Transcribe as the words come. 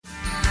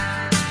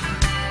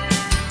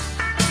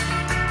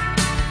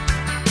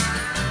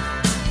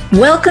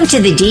Welcome to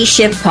the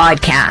D-Shift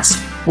podcast,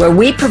 where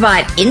we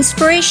provide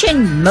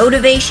inspiration,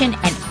 motivation,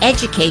 and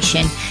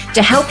education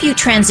to help you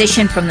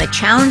transition from the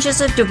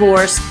challenges of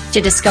divorce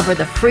to discover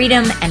the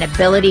freedom and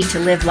ability to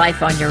live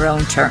life on your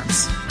own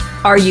terms.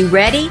 Are you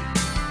ready?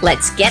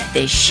 Let's get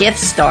this shift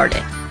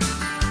started.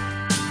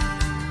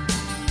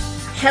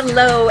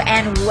 Hello,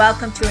 and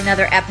welcome to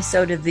another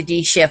episode of the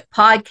D-Shift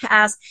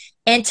podcast.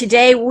 And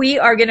today we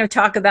are going to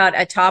talk about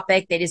a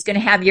topic that is going to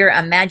have your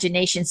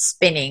imagination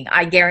spinning.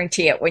 I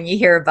guarantee it when you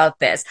hear about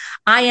this.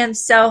 I am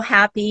so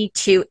happy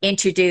to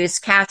introduce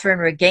Kathryn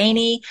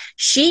Regganie.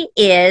 She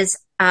is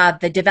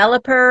the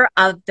developer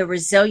of the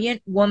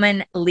Resilient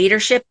Woman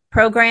Leadership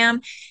Program,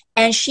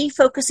 and she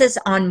focuses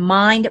on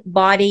mind,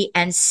 body,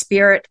 and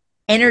spirit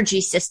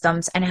energy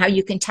systems and how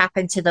you can tap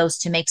into those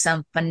to make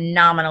some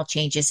phenomenal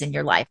changes in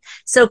your life.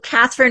 So,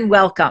 Kathryn,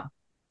 welcome.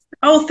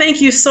 Oh, thank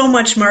you so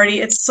much,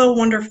 Marty. It's so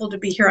wonderful to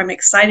be here. I'm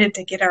excited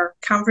to get our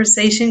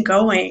conversation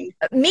going.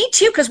 Me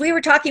too, because we were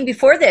talking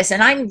before this,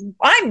 and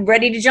I'm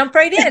ready to jump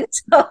right in.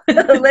 So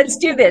let's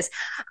do this.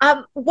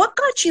 What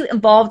got you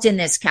involved in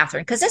this,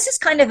 Kathryn? Because this is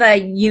kind of a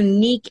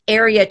unique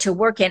area to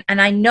work in, and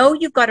I know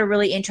you've got a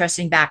really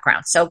interesting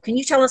background. So can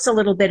you tell us a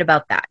little bit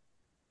about that?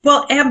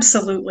 Well,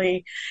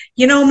 absolutely.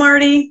 You know,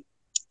 Marty,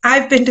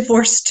 I've been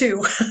divorced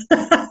too.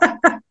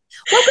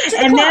 Welcome to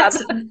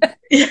the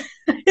club.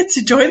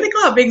 It's join the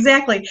club,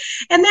 exactly.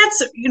 And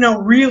that's,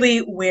 really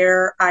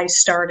where I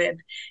started.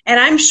 And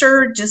I'm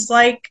sure just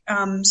like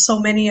so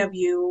many of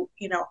you,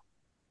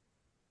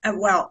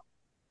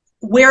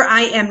 where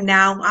I am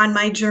now on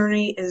my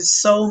journey is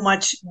so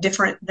much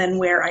different than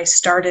where I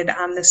started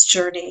on this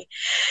journey.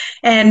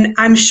 And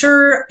I'm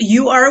sure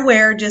you are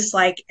aware, just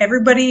like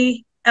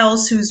everybody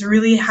else who's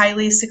really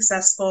highly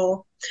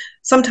successful,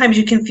 sometimes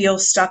you can feel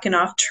stuck and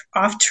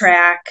off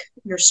track.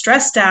 You're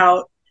stressed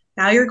out.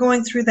 Now you're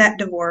going through that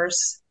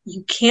divorce.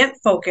 You can't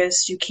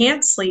focus. You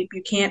can't sleep.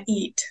 You can't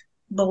eat.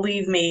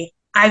 Believe me,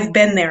 I've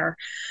been there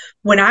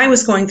when I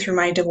was going through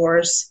my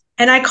divorce.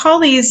 And I call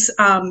these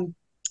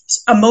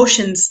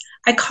emotions,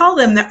 I call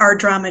them our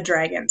drama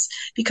dragons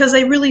because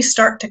they really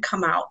start to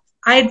come out.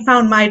 I had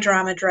found my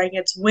drama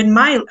dragons when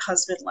my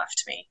husband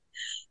left me.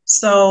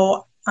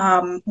 So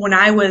when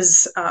I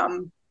was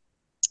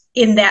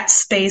in that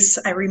space,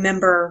 I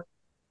remember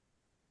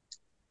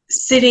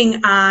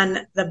sitting on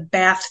the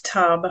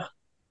bathtub,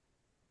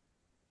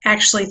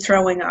 actually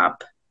throwing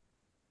up,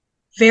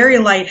 very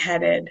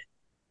lightheaded.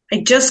 I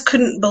just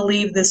couldn't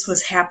believe this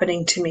was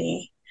happening to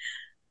me.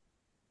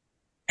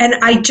 And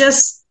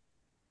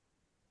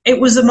it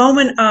was a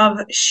moment of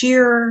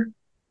sheer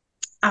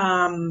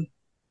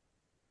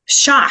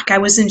shock. I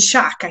was in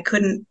shock. I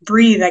couldn't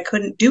breathe. I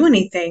couldn't do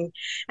anything.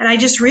 And I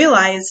just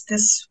realized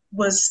this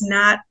was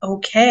not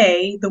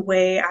okay, the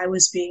way I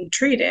was being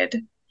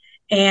treated.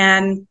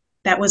 And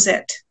that was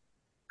it.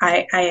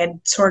 I had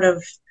sort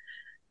of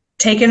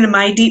taken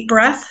my deep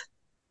breath.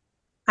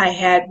 I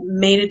had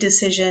made a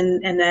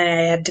decision, and then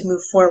I had to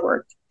move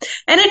forward.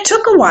 And it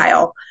took a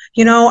while.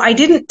 I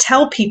didn't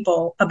tell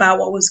people about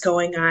what was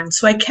going on.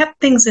 So I kept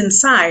things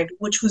inside,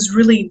 which was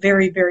really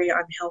very, very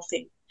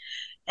unhealthy.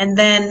 And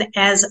then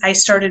as I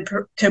started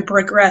to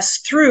progress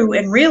through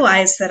and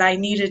realize that I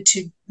needed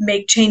to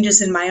make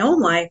changes in my own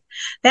life,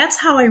 that's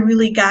how I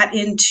really got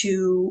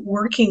into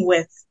working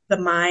with the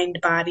mind,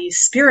 body,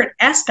 spirit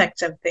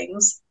aspect of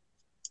things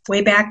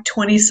way back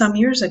 20 some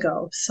years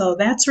ago. So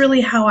that's really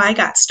how I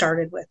got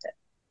started with it.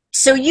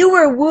 So you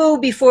were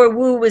woo before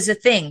woo was a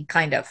thing,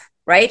 kind of,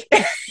 right?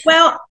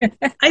 Well,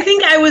 I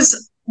think I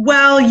was,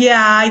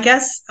 I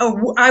guess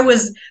I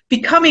was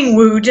becoming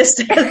woo just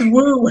as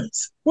woo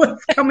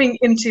was coming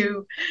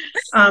into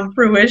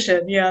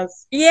fruition.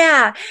 Yes.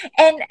 Yeah.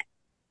 And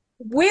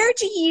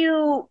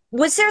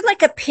was there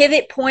like a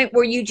pivot point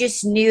where you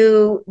just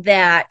knew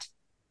that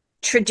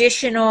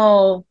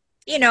traditional,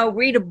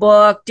 read a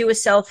book, do a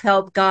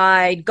self-help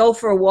guide, go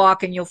for a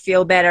walk and you'll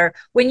feel better,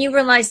 when you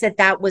realized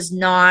that was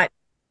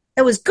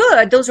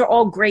good. Those are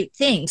all great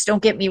things.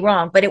 Don't get me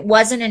wrong, but it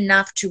wasn't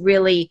enough to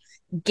really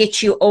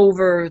get you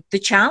over the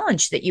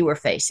challenge that you were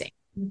facing.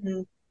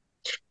 Mm-hmm.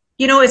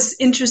 It's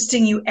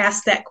interesting you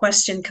asked that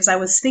question because I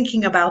was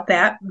thinking about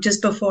that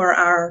just before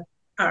our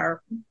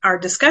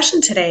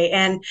discussion today.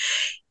 And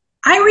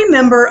I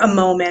remember a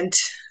moment,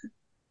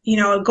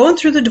 going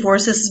through the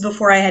divorce. This is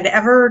before I had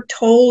ever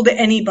told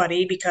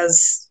anybody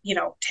because,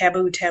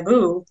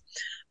 taboo.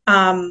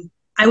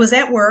 I was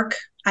at work.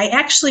 I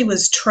actually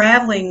was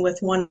traveling with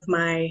one of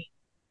my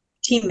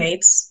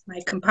teammates,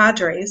 my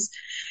compadres,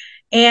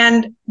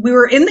 and we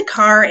were in the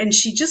car and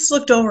she just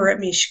looked over at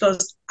me. She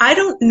goes, "I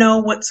don't know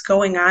what's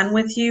going on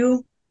with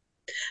you,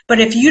 but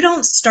if you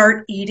don't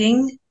start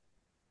eating,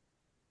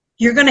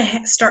 you're going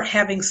to start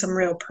having some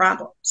real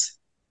problems."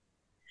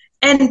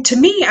 And to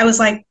me, I was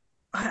like,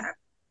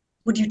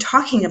 what are you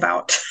talking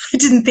about? I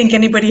didn't think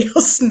anybody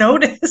else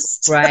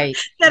noticed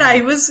that I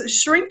was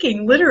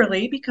shrinking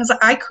literally because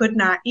I could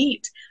not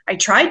eat. I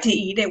tried to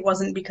eat. It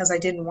wasn't because I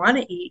didn't want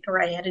to eat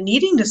or I had an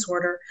eating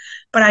disorder,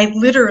 but I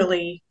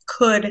literally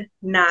could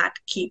not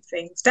keep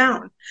things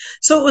down.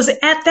 So it was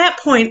at that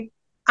point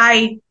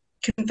I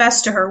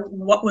confessed to her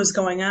what was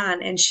going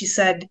on. And she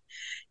said,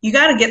 you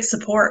got to get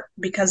support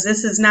because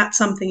this is not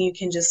something you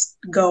can just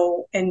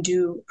go and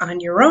do on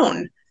your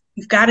own.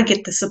 You've got to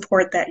get the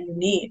support that you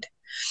need.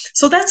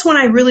 So that's when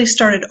I really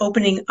started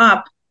opening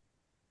up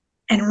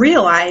and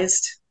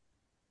realized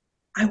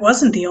I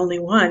wasn't the only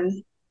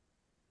one.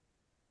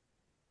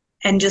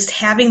 And just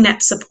having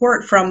that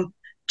support from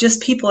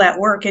just people at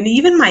work and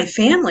even my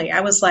family,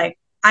 I was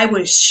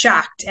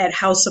shocked at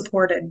how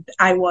supported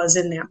I was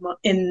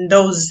in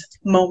those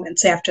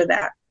moments after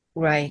that.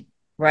 Right,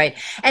 right.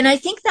 And I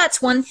think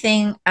that's one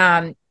thing,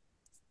 and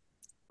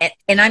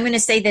I'm going to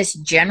say this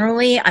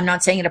generally, I'm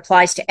not saying it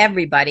applies to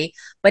everybody,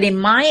 but in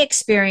my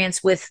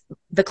experience with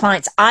the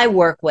clients I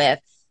work with,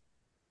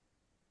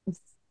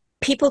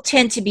 people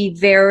tend to be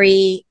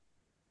very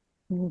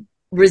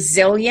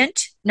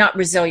resistant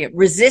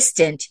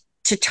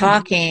to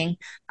talking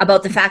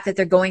about the fact that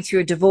they're going through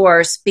a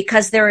divorce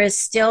because there is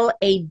still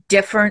a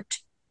different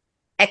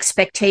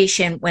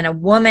expectation when a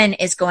woman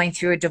is going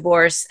through a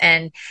divorce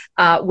and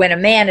when a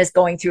man is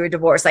going through a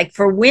divorce. Like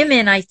for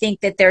women, I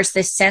think that there's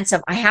this sense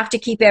of I have to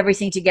keep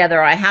everything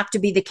together. I have to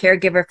be the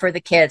caregiver for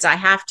the kids. I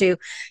have to,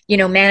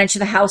 manage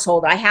the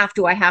household. I have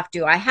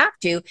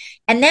to.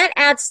 And that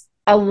adds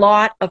a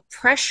lot of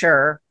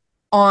pressure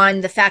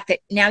on the fact that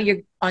now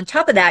you're on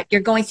top of that,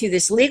 you're going through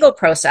this legal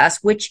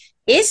process, which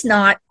is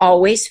not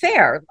always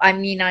fair. I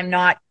mean, I'm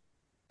not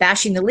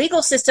bashing the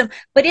legal system,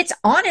 but it's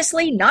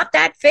honestly not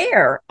that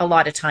fair a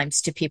lot of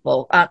times to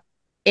people.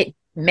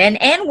 Men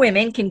and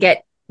women can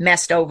get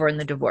messed over in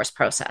the divorce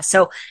process.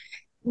 So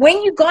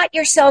when you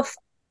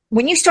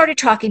started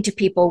talking to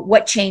people,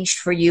 what changed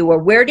for you, or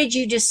where did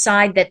you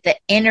decide that the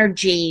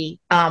energy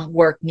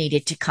work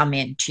needed to come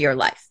into your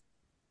life?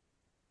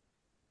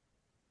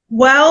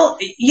 Well,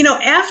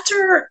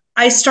 after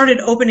I started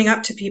opening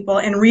up to people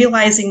and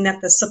realizing that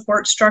the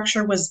support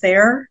structure was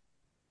there,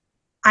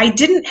 I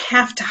didn't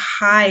have to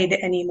hide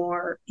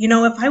anymore.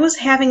 If I was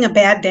having a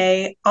bad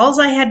day, all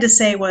I had to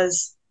say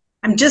was,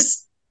 I'm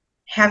just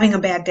having a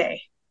bad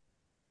day.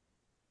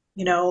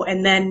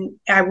 And then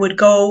I would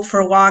go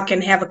for a walk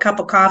and have a cup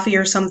of coffee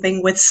or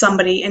something with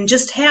somebody and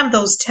just have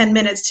those 10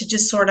 minutes to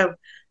just sort of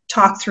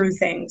talk through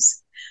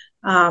things.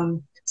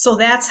 So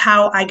that's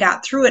how I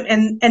got through it.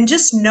 And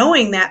just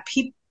knowing that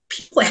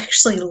people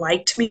actually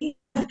liked me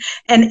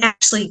and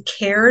actually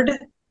cared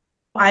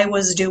what I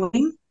was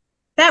doing,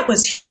 that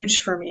was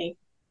huge for me.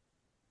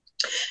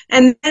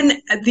 And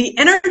then the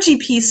energy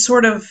piece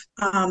sort of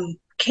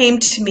came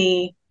to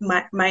me.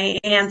 My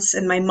aunts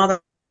and my mother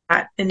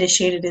got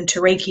initiated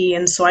into Reiki,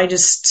 and so I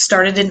just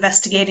started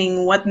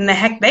investigating what in the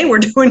heck they were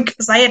doing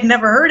because I had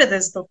never heard of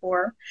this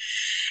before.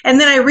 And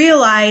then I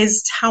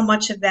realized how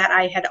much of that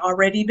I had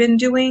already been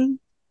doing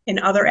in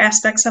other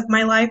aspects of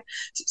my life.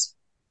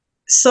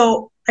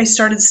 So I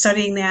started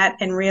studying that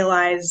and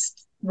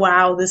realized,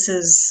 wow, this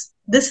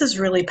is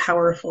really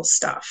powerful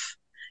stuff.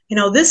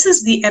 This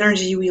is the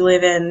energy we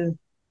live in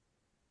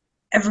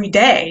every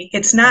day.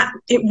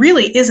 It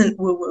really isn't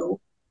woo woo.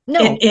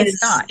 No,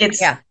 it's not.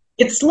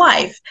 It's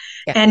life.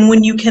 Yeah. And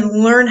when you can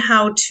learn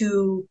how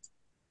to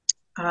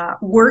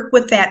work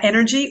with that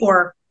energy,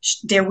 or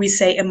dare we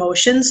say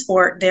emotions,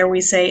 or dare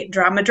we say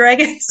drama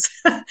dragons,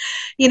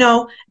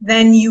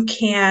 then you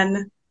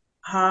can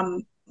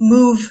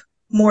move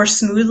more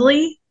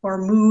smoothly or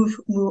move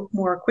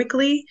more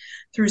quickly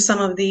through some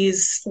of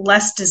these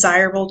less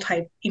desirable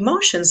type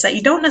emotions that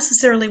you don't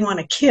necessarily want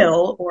to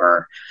kill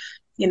or,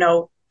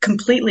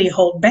 completely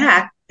hold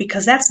back,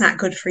 because that's not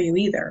good for you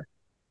either.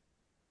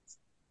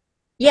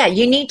 Yeah,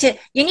 you need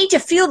to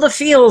feel the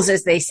feels,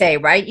 as they say,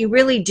 right? You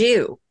really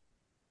do.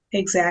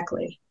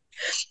 Exactly.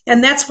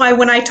 And that's why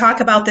when I talk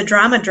about the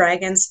drama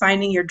dragons,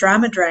 finding your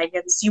drama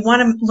dragons, you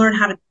want to learn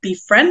how to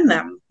befriend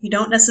them. You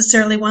don't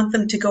necessarily want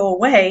them to go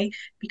away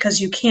because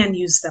you can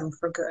use them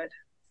for good.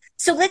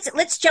 So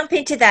let's jump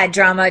into that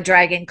drama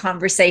dragon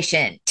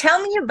conversation.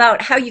 Tell me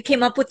about how you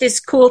came up with this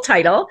cool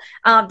title,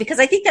 because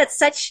I think that's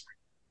such.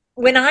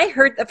 When I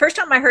heard the first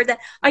time I heard that,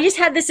 I just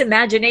had this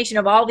imagination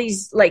of all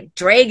these like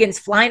dragons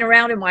flying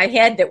around in my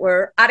head that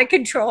were out of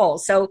control.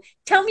 So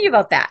tell me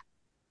about that.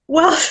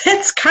 Well,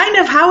 that's kind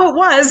of how it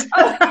was.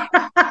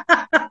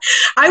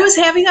 I was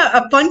having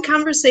a fun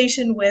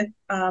conversation with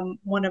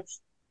one of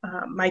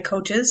my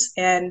coaches,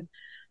 and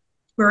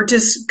we were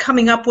just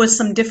coming up with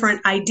some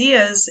different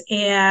ideas.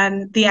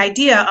 And the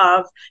idea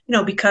of,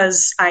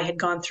 because I had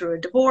gone through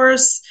a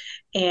divorce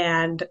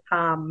and,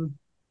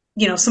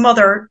 some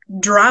other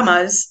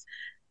dramas,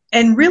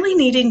 and really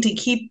needing to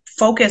keep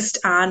focused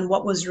on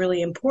what was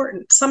really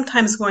important.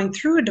 Sometimes going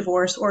through a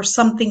divorce or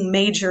something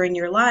major in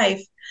your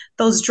life,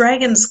 those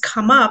dragons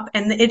come up,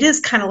 and it is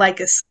kind of like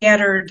a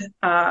scattered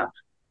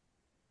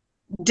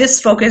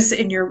disfocus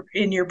in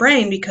your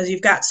brain because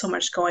you've got so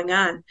much going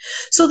on.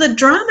 So the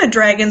drama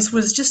dragons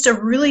was just a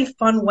really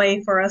fun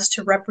way for us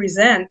to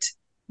represent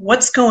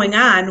what's going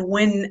on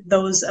when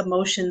those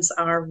emotions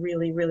are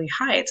really, really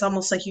high. It's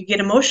almost like you get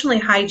emotionally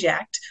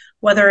hijacked,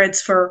 whether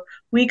it's for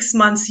weeks,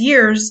 months,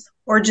 years,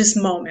 or just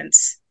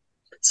moments.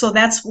 So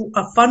that's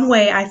a fun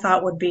way I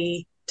thought would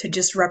be to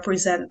just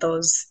represent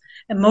those.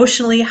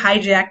 emotionally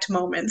hijacked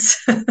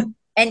moments.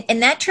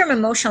 And that term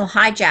emotional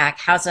hijack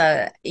has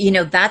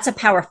that's a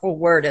powerful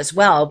word as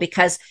well,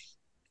 because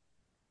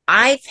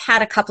I've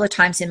had a couple of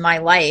times in my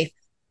life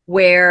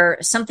where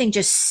something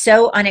just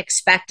so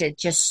unexpected,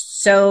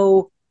 just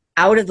so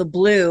out of the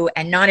blue,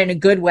 and not in a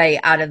good way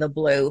out of the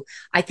blue.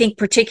 I think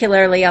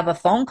particularly of a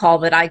phone call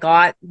that I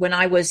got when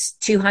I was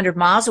 200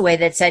 miles away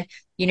that said,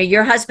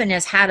 your husband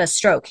has had a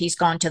stroke. He's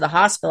gone to the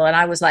hospital. And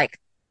I was like,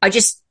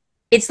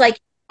 it's like,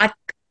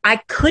 I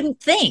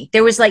couldn't think.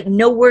 There was like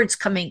no words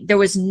coming. There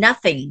was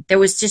nothing. There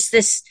was just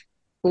this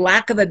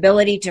lack of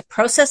ability to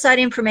process that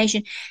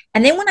information.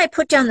 And then when I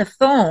put down the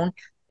phone, it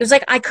was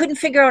like I couldn't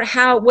figure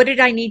out what did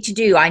I need to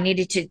do? I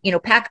needed to,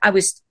 pack. I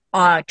was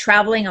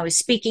traveling. I was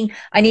speaking.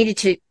 I needed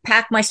to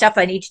pack my stuff.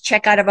 I need to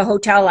check out of a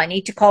hotel. I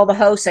need to call the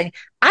host. And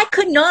I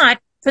could not,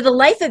 for the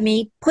life of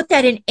me, put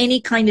that in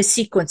any kind of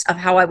sequence of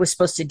how I was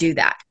supposed to do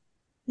that.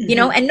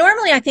 Mm-hmm. And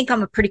normally I think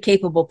I'm a pretty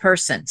capable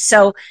person.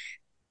 So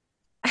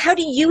how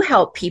do you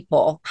help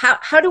people?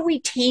 How do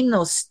we tame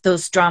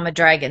those drama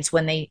dragons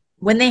when they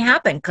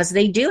happen? Because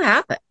they do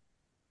happen.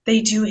 They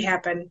do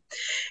happen.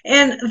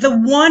 And the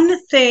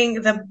one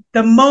thing,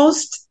 the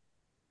most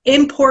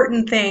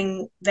important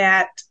thing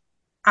that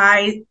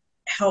I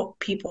help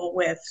people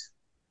with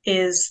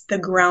is the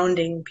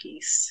grounding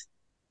piece.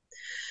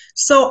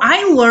 So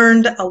I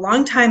learned a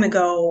long time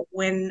ago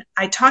when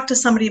I talked to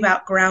somebody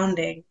about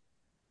grounding,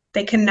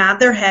 they can nod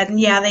their head and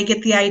yeah, they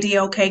get the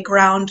idea, okay,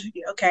 ground,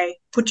 okay,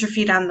 put your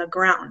feet on the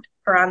ground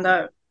or on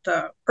the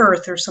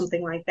earth or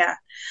something like that.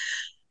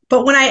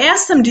 But when I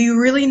ask them, do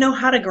you really know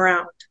how to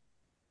ground?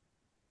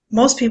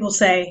 Most people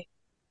say,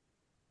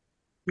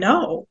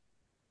 no,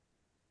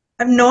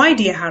 I have no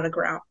idea how to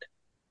ground.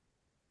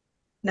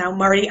 Now,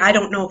 Marty, I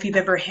don't know if you've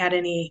ever had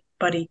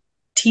anybody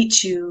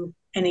teach you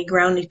any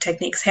grounding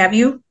techniques. Have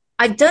you?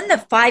 I've done the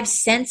five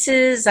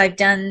senses. I've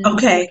done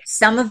Okay.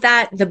 some of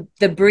that,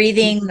 the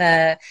breathing,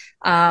 the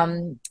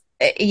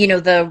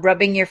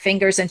rubbing your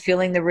fingers and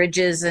feeling the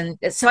ridges. And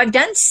so I've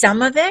done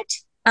some of it,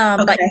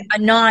 but Okay.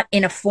 not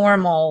in a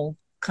formal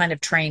kind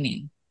of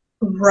training.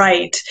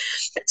 Right.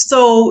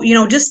 So,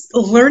 just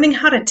learning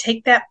how to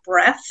take that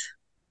breath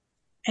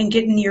and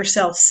getting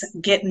yourself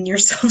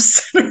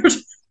centered,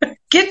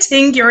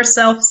 getting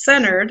yourself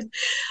centered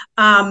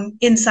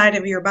inside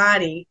of your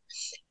body.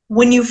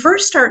 When you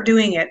first start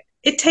doing it,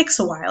 it takes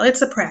a while.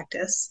 It's a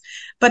practice.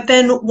 But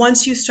then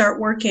once you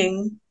start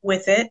working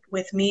with it,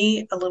 with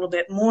me a little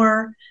bit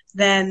more,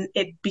 then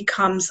it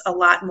becomes a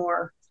lot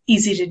more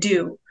easy to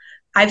do.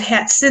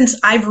 Since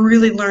I've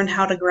really learned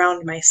how to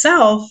ground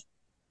myself,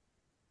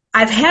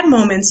 I've had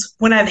moments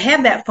when I've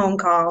had that phone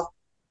call,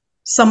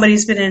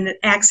 somebody's been in an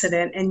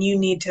accident and you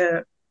need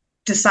to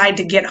decide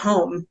to get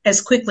home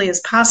as quickly as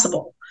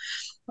possible.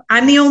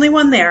 I'm the only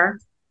one there.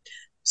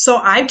 So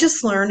I've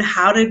just learned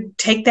how to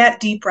take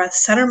that deep breath,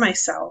 center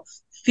myself,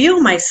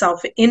 feel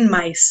myself in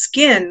my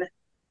skin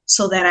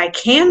so that I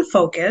can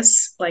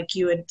focus, like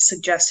you had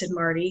suggested,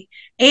 Marty,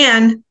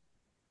 and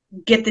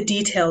get the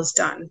details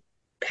done.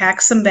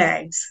 Pack some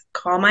bags,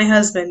 call my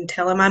husband,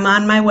 tell him I'm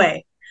on my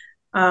way.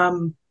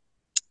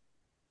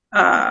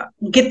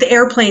 Get the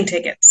airplane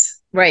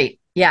tickets. Right.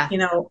 Yeah.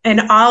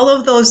 And all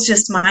of those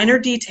just minor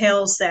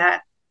details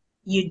that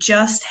you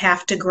just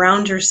have to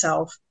ground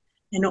yourself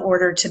in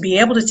order to be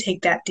able to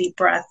take that deep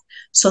breath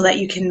so that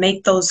you can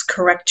make those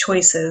correct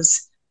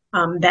choices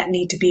that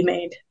need to be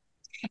made.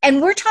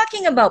 And we're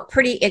talking about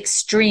pretty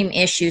extreme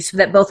issues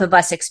that both of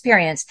us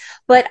experience,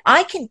 but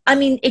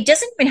it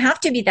doesn't even have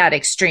to be that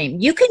extreme.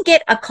 You can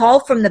get a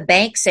call from the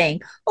bank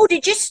saying, oh,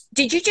 did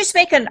you just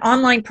make an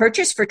online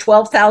purchase for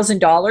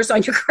 $12,000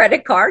 on your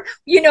credit card?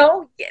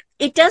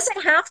 It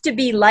doesn't have to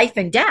be life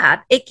and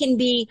death. It can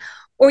be,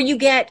 or you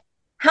get,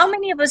 how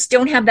many of us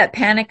don't have that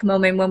panic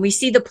moment when we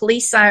see the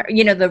police,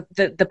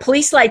 the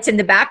police lights in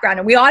the background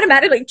and we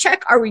automatically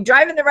check, are we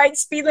driving the right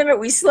speed limit?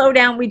 We slow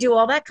down, we do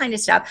all that kind of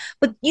stuff.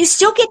 But you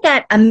still get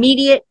that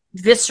immediate,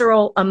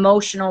 visceral,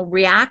 emotional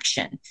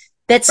reaction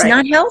that's Right.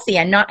 not healthy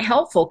and not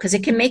helpful because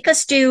it can make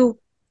us do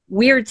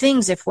weird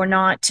things if we're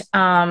not,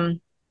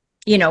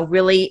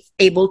 really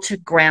able to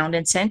ground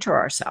and center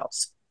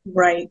ourselves.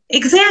 Right.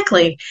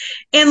 Exactly.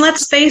 And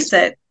let's face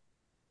it,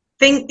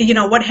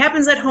 what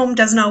happens at home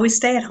doesn't always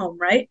stay at home,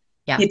 right?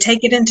 Yeah. You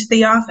take it into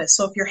the office.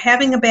 So if you're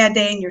having a bad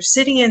day and you're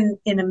sitting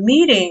in a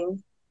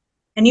meeting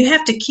and you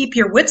have to keep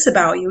your wits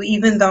about you,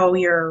 even though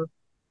you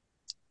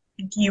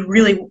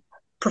really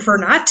prefer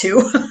not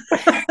to,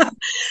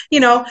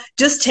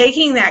 just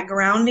taking that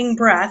grounding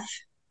breath,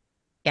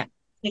 Yeah.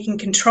 taking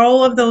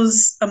control of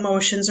those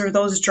emotions or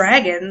those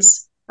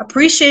dragons,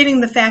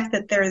 appreciating the fact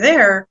that they're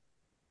there,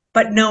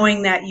 but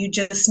knowing that you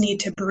just need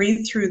to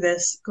breathe through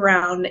this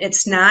ground.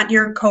 It's not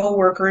your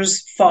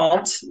coworker's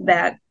fault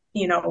that,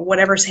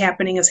 whatever's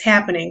happening is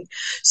happening.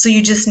 So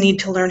you just need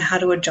to learn how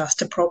to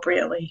adjust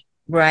appropriately.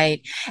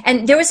 Right.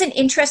 And there was an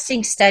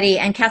interesting study,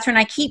 and Kathryn,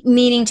 I keep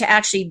meaning to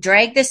actually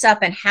drag this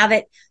up and have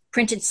it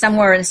printed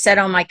somewhere and set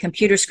on my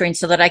computer screen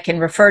so that I can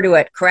refer to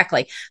it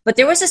correctly. But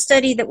there was a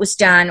study that was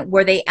done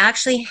where they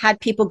actually had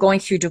people going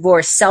through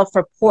divorce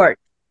self-report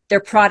their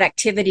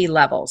productivity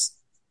levels.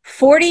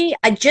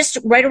 Just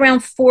right around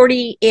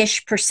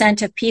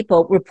 40-ish% of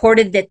people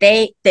reported that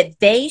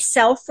they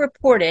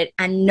self-reported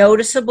a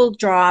noticeable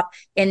drop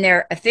in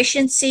their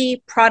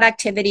efficiency,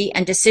 productivity,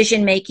 and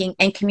decision-making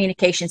and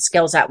communication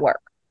skills at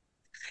work.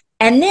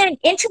 And then,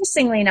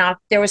 interestingly enough,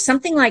 there was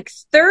something like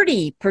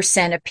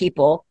 30% of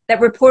people that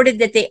reported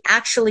that they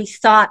actually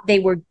thought they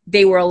were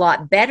a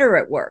lot better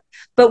at work.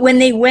 But when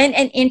they went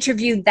and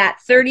interviewed that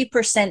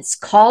 30%'s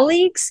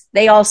colleagues,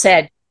 they all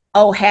said,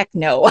 oh, heck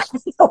no, I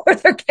don't know where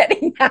they're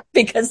getting that,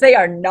 because they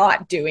are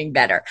not doing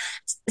better.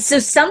 So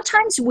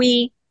sometimes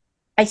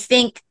I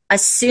think,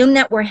 assume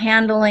that we're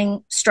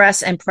handling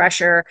stress and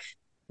pressure.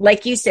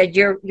 Like you said,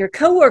 your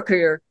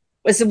coworker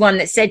was the one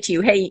that said to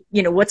you, hey,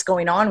 what's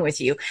going on with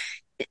you?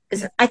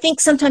 I think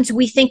sometimes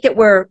we think that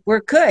we're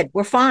good,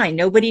 we're fine.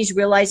 Nobody's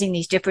realizing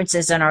these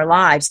differences in our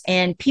lives,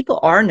 and people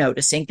are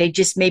noticing. They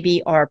just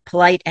maybe are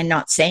polite and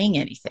not saying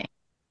anything.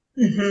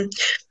 Mm-hmm.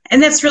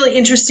 And that's really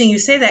interesting you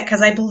say that,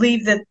 because I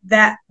believe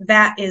that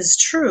is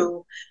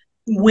true.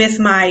 With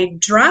my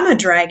drama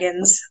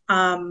dragons,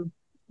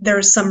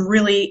 there's some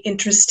really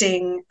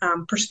interesting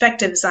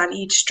perspectives on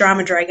each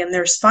drama dragon.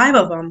 There's 5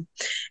 of them,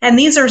 and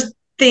these are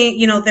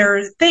there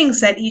are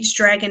things that each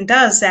dragon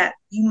does that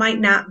you might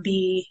not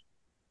be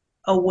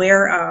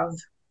aware of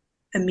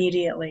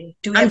immediately.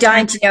 I'm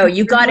dying to know.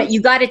 You got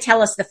to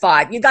tell us the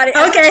 5. You got it.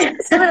 Okay.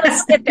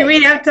 Do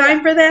we have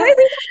time for that? We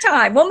have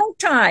time. We'll make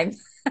time.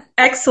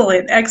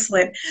 Excellent.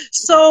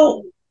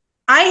 So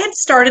I had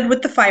started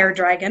with the fire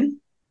dragon.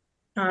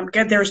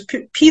 There's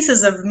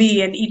pieces of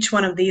me in each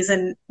one of these.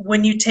 And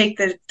when you take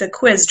the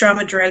quiz,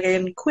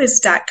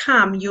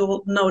 dramadragonquiz.com,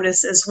 you'll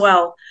notice as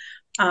well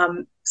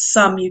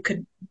some you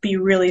could be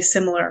really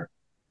similar.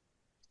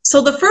 So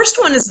the first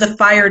one is the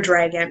fire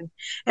dragon.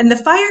 And the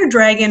fire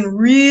dragon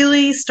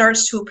really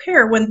starts to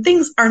appear when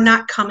things are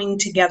not coming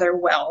together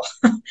well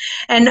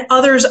and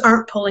others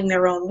aren't pulling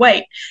their own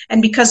weight.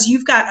 And because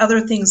you've got other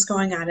things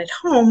going on at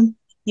home,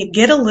 you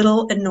get a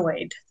little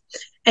annoyed.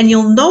 And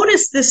you'll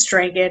notice this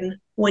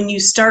dragon when you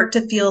start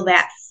to feel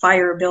that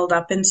fire build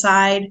up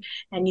inside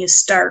and you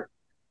start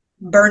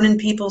burning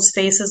people's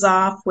faces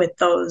off with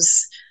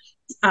those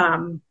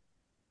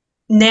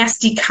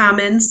nasty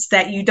comments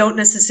that you don't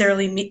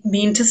necessarily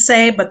mean to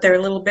say, but they're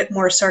a little bit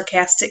more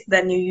sarcastic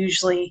than you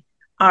usually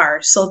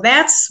are. So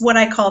that's what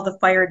I call the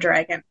fire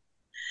dragon.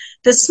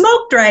 The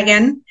smoke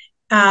dragon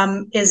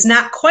is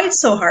not quite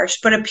so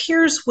harsh, but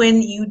appears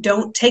when you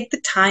don't take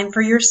the time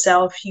for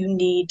yourself. You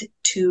need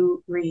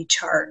to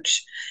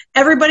recharge.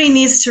 Everybody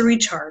needs to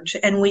recharge.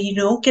 And when you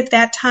don't get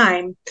that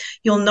time,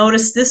 you'll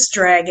notice this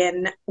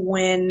dragon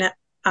when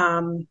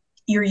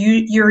your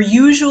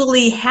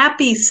usually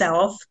happy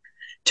self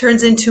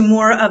turns into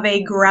more of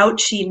a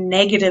grouchy,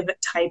 negative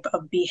type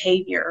of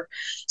behavior.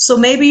 So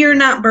maybe you're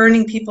not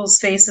burning people's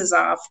faces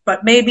off,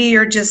 but maybe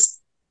you're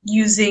just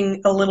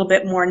using a little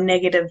bit more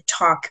negative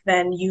talk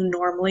than you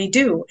normally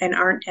do and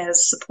aren't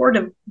as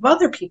supportive of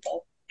other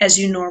people as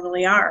you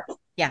normally are.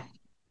 Yeah.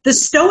 The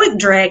stoic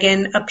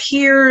dragon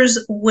appears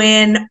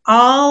when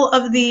all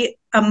of the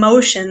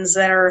emotions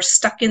that are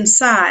stuck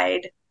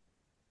inside,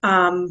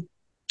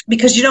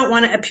 because you don't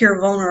want to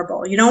appear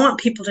vulnerable. You don't want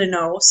people to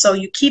know, so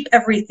you keep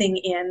everything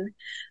in.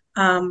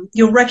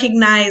 You'll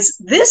recognize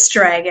this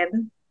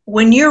dragon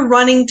when you're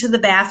running to the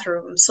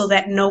bathroom so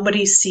that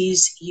nobody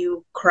sees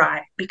you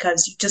cry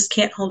because you just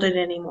can't hold it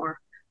anymore.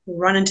 You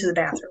run into the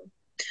bathroom.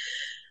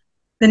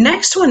 The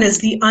next one is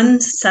the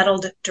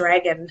unsettled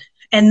dragon.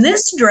 And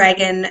this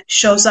dragon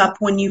shows up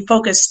when you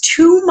focus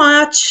too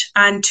much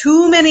on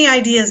too many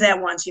ideas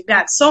at once. You've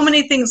got so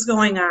many things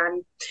going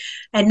on,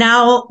 and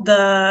now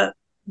the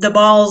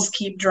balls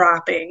keep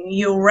dropping.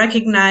 You'll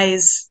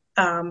recognize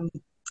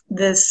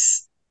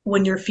this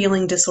when you're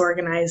feeling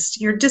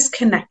disorganized. You're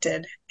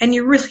disconnected, and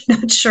you're really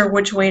not sure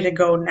which way to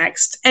go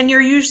next. And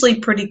you're usually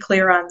pretty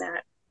clear on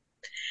that.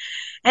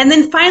 And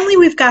then finally,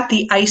 we've got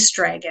the ice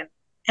dragon.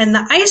 And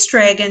the ice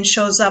dragon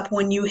shows up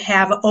when you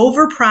have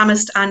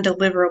overpromised on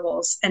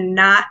deliverables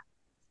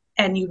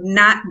and you've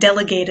not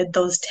delegated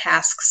those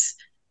tasks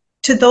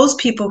to those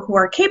people who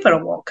are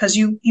capable, because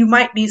you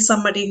might be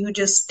somebody who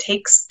just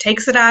takes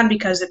it on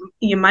because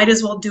you might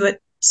as well do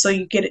it so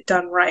you get it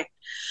done right.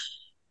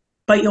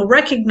 But you'll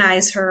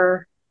recognize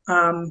her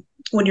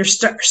when you're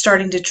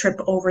starting to trip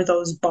over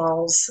those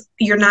balls.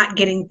 You're not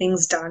getting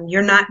things done.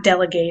 You're not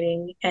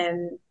delegating,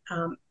 and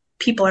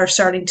people are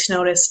starting to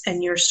notice,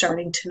 and you're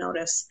starting to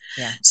notice.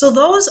 Yeah. So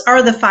those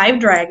are the 5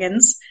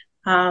 dragons.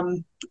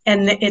 And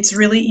it's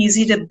really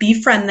easy to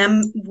befriend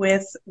them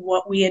with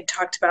what we had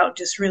talked about,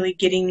 just really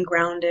getting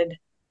grounded.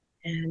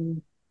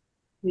 And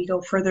we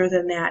go further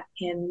than that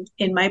in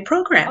my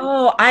program.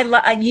 Oh,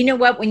 you know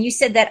what? When you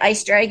said that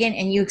ice dragon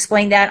and you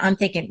explained that, I'm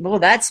thinking, well,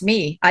 that's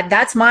me.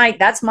 That's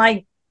my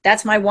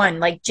one.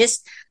 Like,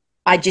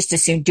 I just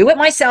assume do it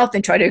myself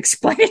and try to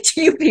explain it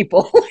to you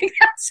people. Like,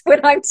 that's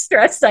when I'm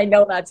stressed. I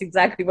know that's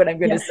exactly what I'm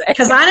going to say.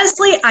 Because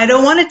honestly, I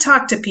don't want to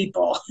talk to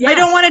people. Yeah. I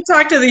don't want to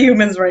talk to the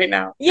humans right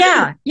now.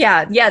 Yeah.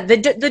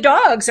 The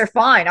dogs are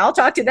fine. I'll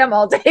talk to them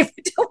all day,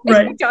 but don't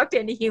make me talk to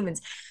any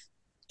humans.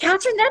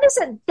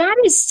 Kathryn, that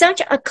is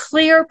such a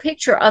clear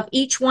picture of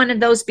each one of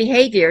those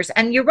behaviors.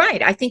 And you're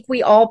right. I think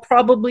we all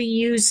probably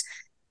use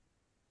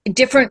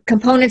different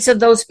components of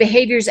those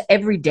behaviors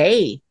every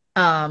day.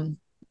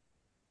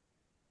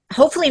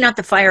 Hopefully not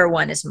the fire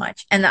one as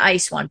much and the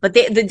ice one, but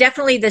the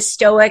definitely the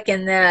stoic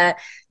and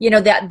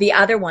the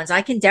other ones.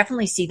 I can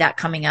definitely see that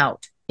coming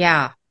out.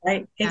 Yeah.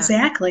 Right,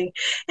 exactly.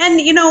 And,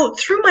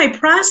 through my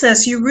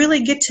process, you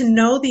really get to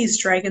know these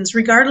dragons,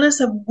 regardless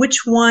of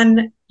which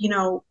one,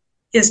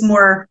 is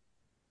more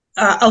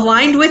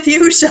aligned with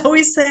you, shall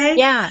we say.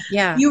 Yeah,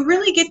 yeah. You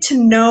really get to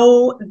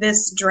know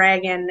this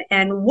dragon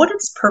and what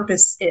its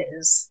purpose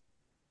is.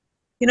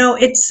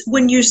 It's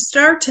when you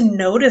start to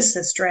notice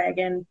this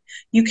dragon,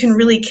 you can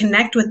really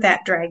connect with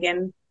that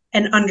dragon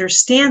and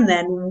understand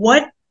then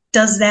what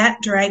does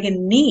that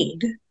dragon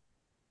need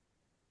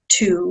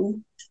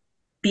to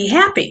be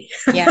happy.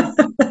 Yeah.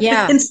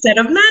 Yeah. Instead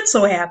of not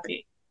so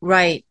happy.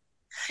 Right.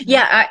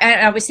 Yeah.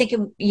 I was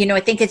thinking,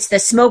 I think it's the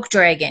smoke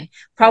dragon,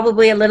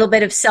 probably a little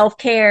bit of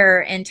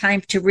self-care and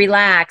time to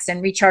relax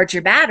and recharge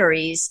your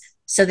batteries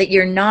so that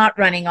you're not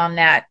running on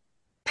that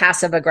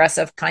passive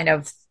aggressive kind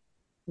of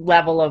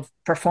level of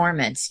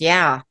performance.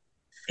 Yeah.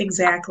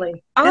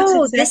 Exactly.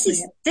 Oh,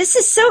 exactly this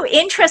is so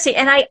interesting.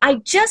 And I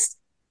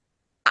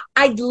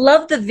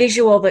love the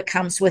visual that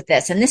comes with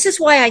this. And this is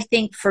why I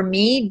think for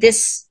me,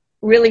 this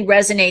really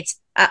resonates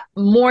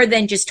more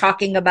than just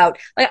talking about,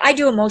 I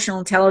do emotional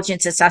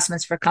intelligence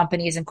assessments for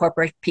companies and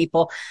corporate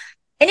people,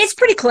 and it's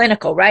pretty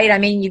clinical, right? I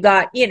mean, you've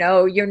got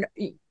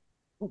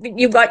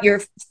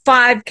your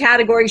 5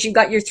 categories, you've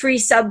got your 3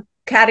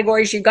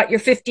 subcategories, you've got your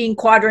 15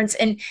 quadrants,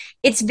 and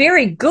it's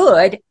very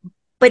good,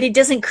 but it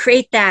doesn't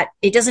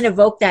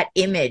evoke that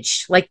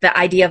image like the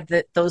idea of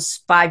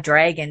those 5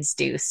 dragons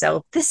do.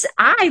 So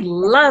I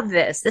love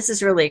this. This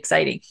is really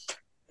exciting.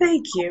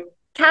 Thank you.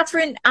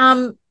 Kathryn,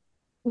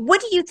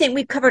 what do you think?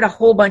 We've covered a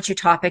whole bunch of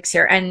topics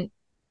here, and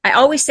I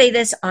always say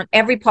this on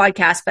every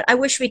podcast, but I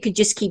wish we could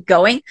just keep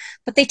going.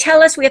 But they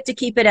tell us we have to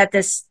keep it at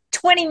this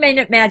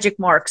 20-minute magic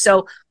mark.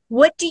 So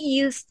what do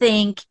you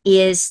think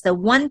is the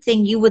one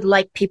thing you would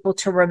like people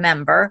to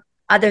remember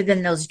other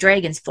than those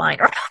dragons flying,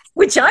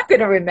 which I'm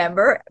going to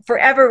remember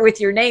forever with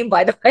your name,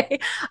 by the way?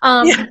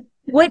 Yeah.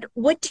 What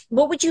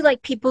would you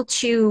like people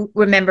to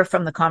remember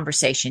from the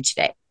conversation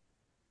today?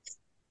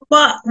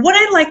 Well, what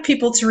I'd like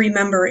people to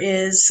remember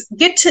is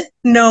get to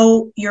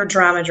know your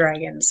drama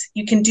dragons.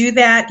 You can do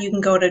that. You can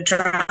go to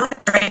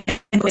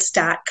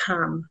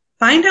dramadragonquiz.com.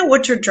 Find out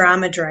what your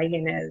drama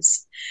dragon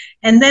is.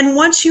 And then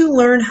once you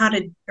learn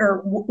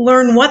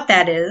learn what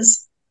that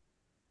is,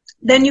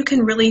 then you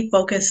can really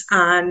focus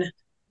on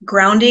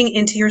grounding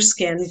into your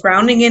skin,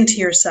 grounding into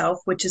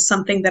yourself, which is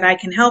something that I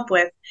can help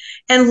with,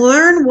 and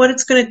learn what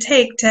it's going to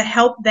take to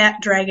help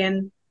that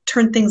dragon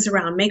turn things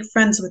around, make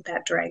friends with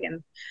that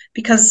dragon,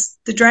 because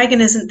the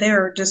dragon isn't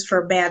there just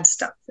for bad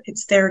stuff.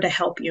 It's there to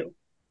help you.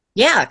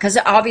 Yeah, because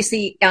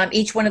obviously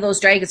each one of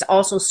those dragons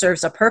also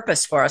serves a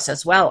purpose for us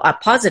as well, a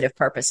positive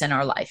purpose in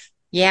our life.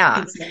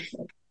 Yeah.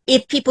 Exactly.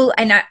 If people,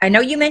 and I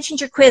know you mentioned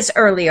your quiz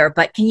earlier,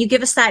 but can you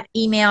give us that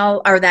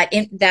email or that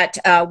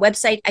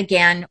website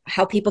again,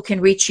 how people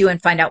can reach you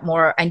and find out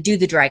more and do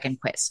the dragon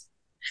quiz?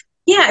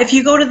 Yeah, if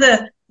you go to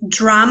the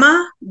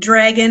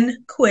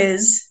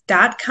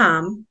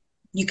dramadragonquiz.com,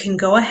 you can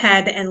go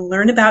ahead and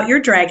learn about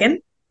your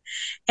dragon.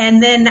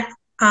 And then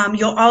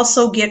you'll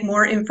also get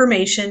more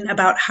information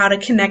about how to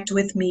connect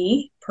with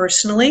me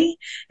personally.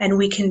 And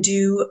we can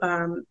do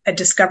a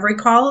discovery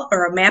call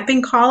or a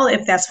mapping call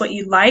if that's what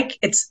you'd like.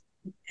 It's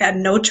a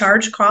no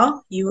charge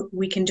call.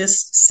 We can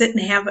just sit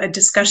and have a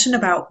discussion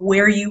about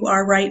where you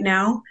are right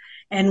now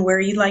and where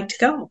you'd like to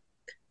go.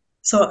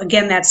 So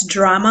again, that's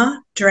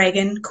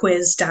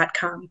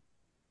dramadragonquiz.com.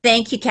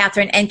 Thank you,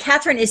 Kathryn. And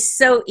Kathryn is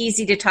so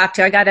easy to talk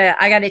to. I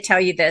gotta tell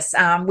you this.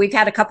 We've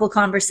had a couple of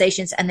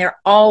conversations and they're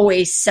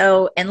always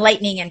so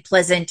enlightening and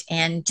pleasant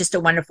and just a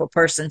wonderful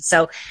person.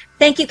 So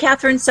thank you,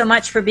 Kathryn, so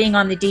much for being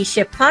on the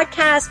D-Shift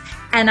podcast.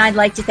 And I'd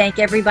like to thank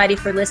everybody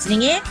for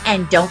listening in.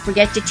 And don't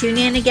forget to tune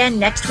in again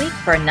next week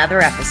for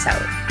another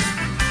episode.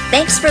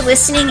 Thanks for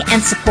listening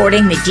and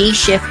supporting the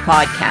D-Shift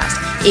podcast.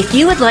 If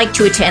you would like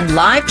to attend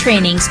live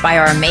trainings by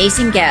our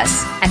amazing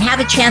guests and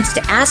have a chance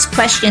to ask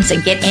questions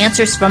and get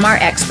answers from our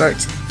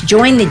experts,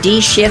 join the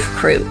D-Shift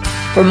crew.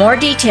 For more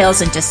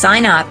details and to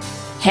sign up,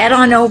 head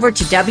on over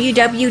to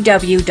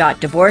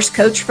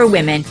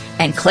www.divorcecoachforwomen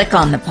and click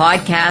on the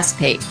podcast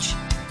page.